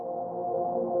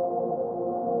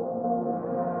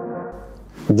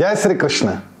जय श्री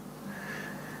कृष्ण।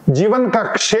 जीवन का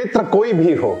क्षेत्र कोई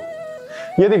भी हो,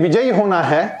 यदि विजयी होना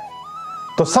है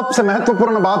तो सबसे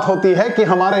महत्वपूर्ण बात होती है कि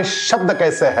हमारे शब्द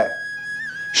कैसे हैं।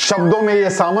 शब्दों में यह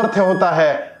सामर्थ्य होता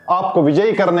है आपको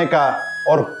विजयी करने का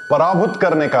और पराभूत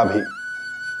करने का भी।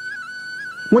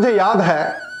 मुझे याद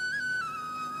है,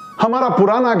 हमारा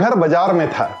पुराना घर बाजार में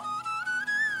था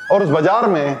और उस बाजार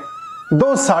में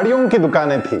दो साड़ियों की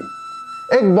दुकानें थी।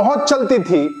 एक बहुत चलती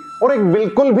थी और एक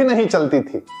बिल्कुल भी नहीं चलती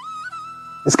थी।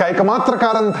 इसका एकमात्र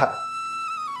कारण था,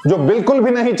 जो बिल्कुल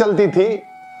भी नहीं चलती थी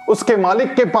उसके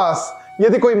मालिक के पास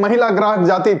यदि कोई महिला ग्राहक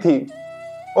जाती थी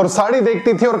और साड़ी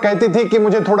देखती थी और कहती थी कि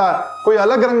मुझे थोड़ा कोई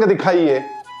अलग रंग दिखाइए,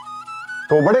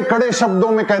 तो बड़े कड़े शब्दों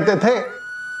में कहते थे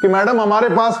कि मैडम हमारे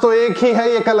पास तो एक ही है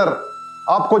ये कलर,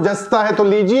 आपको जचता है तो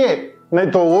लीजिए,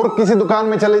 नहीं तो और किसी दुकान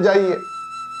में चले जाइए।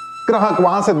 ग्राहक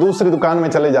वहां से दूसरी दुकान में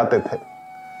चले जाते थे,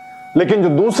 लेकिन जो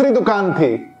दूसरी दुकान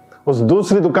थी उस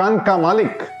दूसरी दुकान का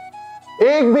मालिक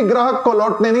एक भी ग्राहक को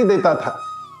लौटने नहीं देता था।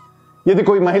 यदि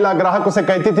कोई महिला ग्राहक उसे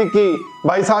कहती थी कि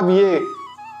भाई साहब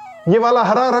ये वाला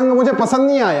हरा रंग मुझे पसंद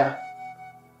नहीं आया,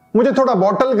 मुझे थोड़ा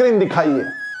बॉटल ग्रीन दिखाइए,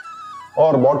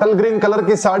 और बॉटल ग्रीन कलर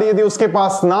की साड़ी यदि उसके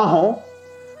पास ना हो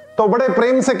तो बड़े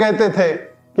प्रेम से कहते थे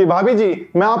कि भाभी जी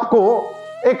मैं आपको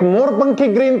एक मोरपंखी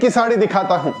ग्रीन की साड़ी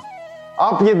दिखाता हूं,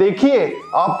 आप ये देखिए,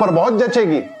 आप पर बहुत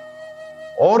जचेगी।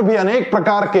 और भी अनेक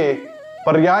प्रकार के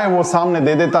पर्याय वो सामने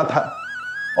दे देता था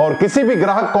और किसी भी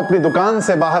ग्राहक को अपनी दुकान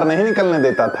से बाहर नहीं निकलने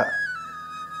देता था।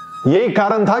 यही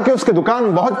कारण था कि उसकी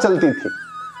दुकान बहुत चलती थी।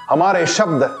 हमारे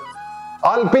शब्द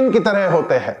आलपिन की तरह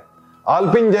होते हैं।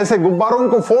 आलपिन जैसे गुब्बारों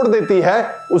को फोड़ देती है,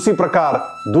 उसी प्रकार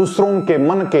दूसरों के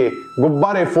मन के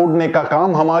गुब्बारे फोड़ने का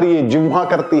काम हमारी ये जिह्वा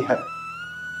करती है।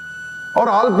 और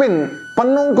आलपिन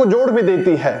पन्नों को जोड़ भी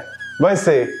देती है,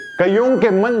 वैसे कईयों के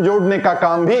मन जोड़ने का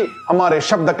काम भी हमारे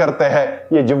शब्द करते हैं,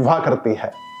 ये जिह्वा करती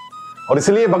है। और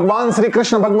इसलिए भगवान श्री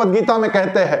कृष्ण भगवत गीता में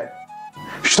कहते हैं,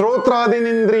 श्रोत्रादीन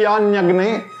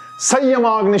इंद्रियाण्यग्ने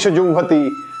संयमाग्निश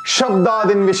जुह्वति,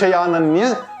 शब्दादीन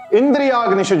विषयानन्य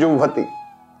इंद्रियाग्निश जुह्वति।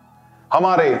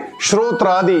 हमारे श्रोत्र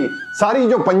आदि सारी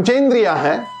जो पंचेंद्रियां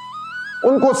हैं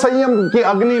उनको संयम की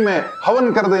अग्नि में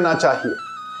हवन कर देना चाहिए।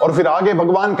 और फिर आगे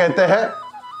भगवान कहते हैं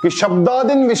कि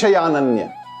शब्दादीन विषयानन्य,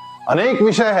 अनेक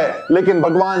विषय है लेकिन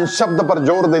भगवान शब्द पर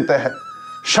जोर देते हैं।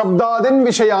 शब्दादीन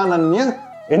विषयानन्य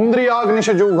इंद्रियाग्निश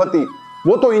जुह्वति,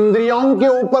 वो तो इंद्रियों के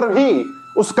ऊपर ही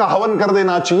उसका हवन कर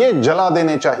देना चाहिए, जला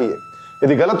देने चाहिए।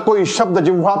 यदि गलत कोई शब्द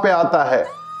जिह्वा पे आता है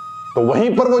तो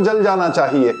वहीं पर वो जल जाना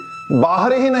चाहिए,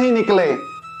 बाहर ही नहीं निकले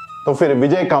तो फिर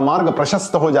विजय का मार्ग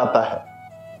प्रशस्त हो जाता है।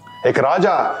 एक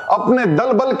राजा अपने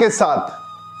दल बल के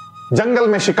साथ जंगल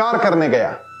में शिकार करने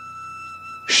गया।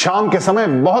 शाम के समय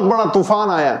बहुत बड़ा तूफान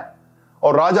आया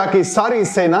और राजा की सारी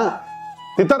सेना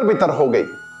तितर बितर हो गई।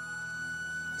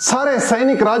 सारे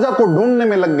सैनिक राजा को ढूंढने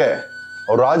में लग गए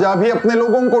और राजा भी अपने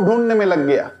लोगों को ढूंढने में लग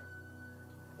गया।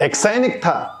 एक सैनिक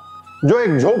था जो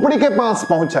एक झोपड़ी के पास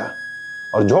पहुंचा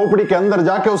और झोपड़ी के अंदर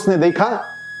जाके उसने देखा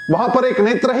वहां पर एक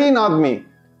नेत्रहीन आदमी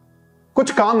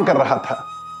कुछ काम कर रहा था।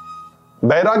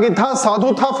 बैरागी था,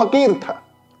 साधु था, फकीर था।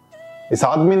 इस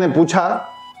आदमी ने पूछा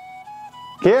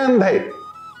कि अंधे,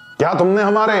 क्या तुमने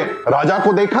हमारे राजा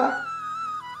को देखा?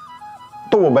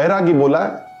 तो वो बैरागी बोला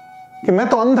कि मैं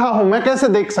तो अंधा हूं, मैं कैसे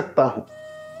देख सकता हूं।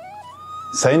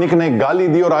 सैनिक ने गाली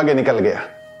दी और आगे निकल गया।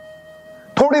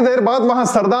 थोड़ी देर बाद वहां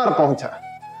सरदार पहुंचा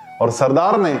और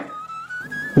सरदार ने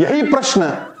यही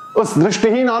प्रश्न उस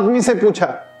दृष्टिहीन आदमी से पूछा,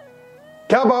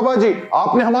 क्या बाबा जी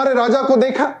आपने हमारे राजा को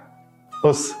देखा?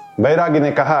 उस बैरागी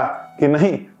ने कहा कि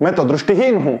नहीं, मैं तो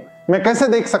दृष्टिहीन हूं, मैं कैसे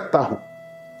देख सकता हूं।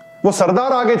 वो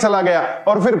सरदार आगे चला गया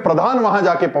और फिर प्रधान वहां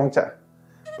जाके पहुंचा।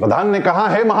 प्रधान ने कहा,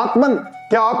 हे महात्मन,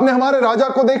 क्या आपने हमारे राजा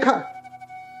को देखा?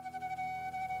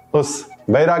 उस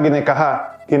बैरागी ने कहा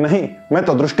कि नहीं, मैं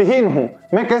तो दृष्टिहीन हूं,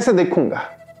 मैं कैसे देखूंगा।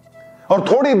 और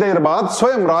थोड़ी देर बाद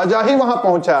स्वयं राजा ही वहां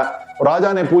पहुंचा और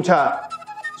राजा ने पूछा,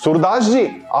 सूरदास जी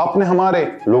आपने हमारे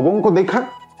लोगों को देखा?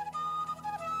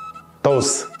 तो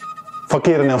उस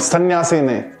फकीर ने, उस सन्यासी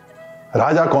ने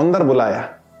राजा को अंदर बुलाया,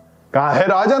 कहा, है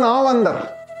राजन आओ अंदर।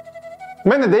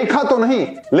 मैंने देखा तो नहीं,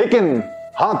 लेकिन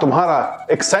हां तुम्हारा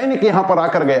एक सैनिक यहां पर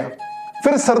आकर गया,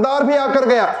 फिर सरदार भी आकर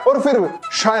गया और फिर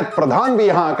शायद प्रधान भी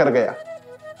यहां आकर गया।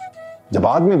 जब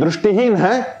आदमी दृष्टिहीन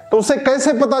है तो उसे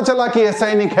कैसे पता चला कि यह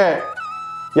सैनिक है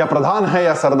या प्रधान है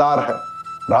या सरदार है?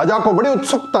 राजा को बड़ी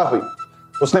उत्सुकता हुई।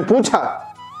 उसने पूछा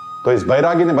तो इस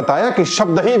बैरागी ने बताया कि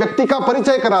शब्द ही व्यक्ति का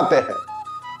परिचय कराते हैं।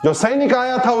 जो सैनिक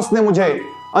आया था उसने मुझे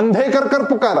अंधे कर कर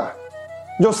पुकारा,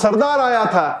 जो सरदार आया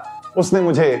था उसने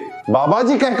मुझे बाबा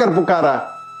जी कहकर पुकारा,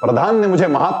 प्रधान ने मुझे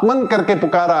महात्मन करके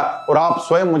पुकारा और आप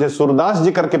स्वयं मुझे सूरदास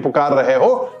जी करके पुकार रहे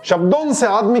हो। शब्दों से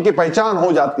आदमी की पहचान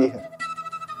हो जाती है।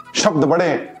 शब्द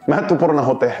बड़े महत्वपूर्ण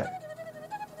होते हैं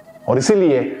और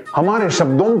इसीलिए हमारे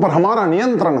शब्दों पर हमारा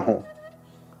नियंत्रण हो।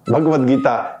 भगवत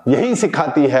गीता यही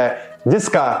सिखाती है,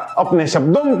 जिसका अपने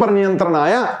शब्दों पर नियंत्रण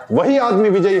आया वही आदमी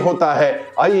विजयी होता है।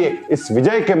 आइए इस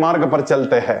विजय के मार्ग पर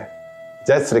चलते हैं।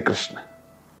 जय श्री कृष्ण।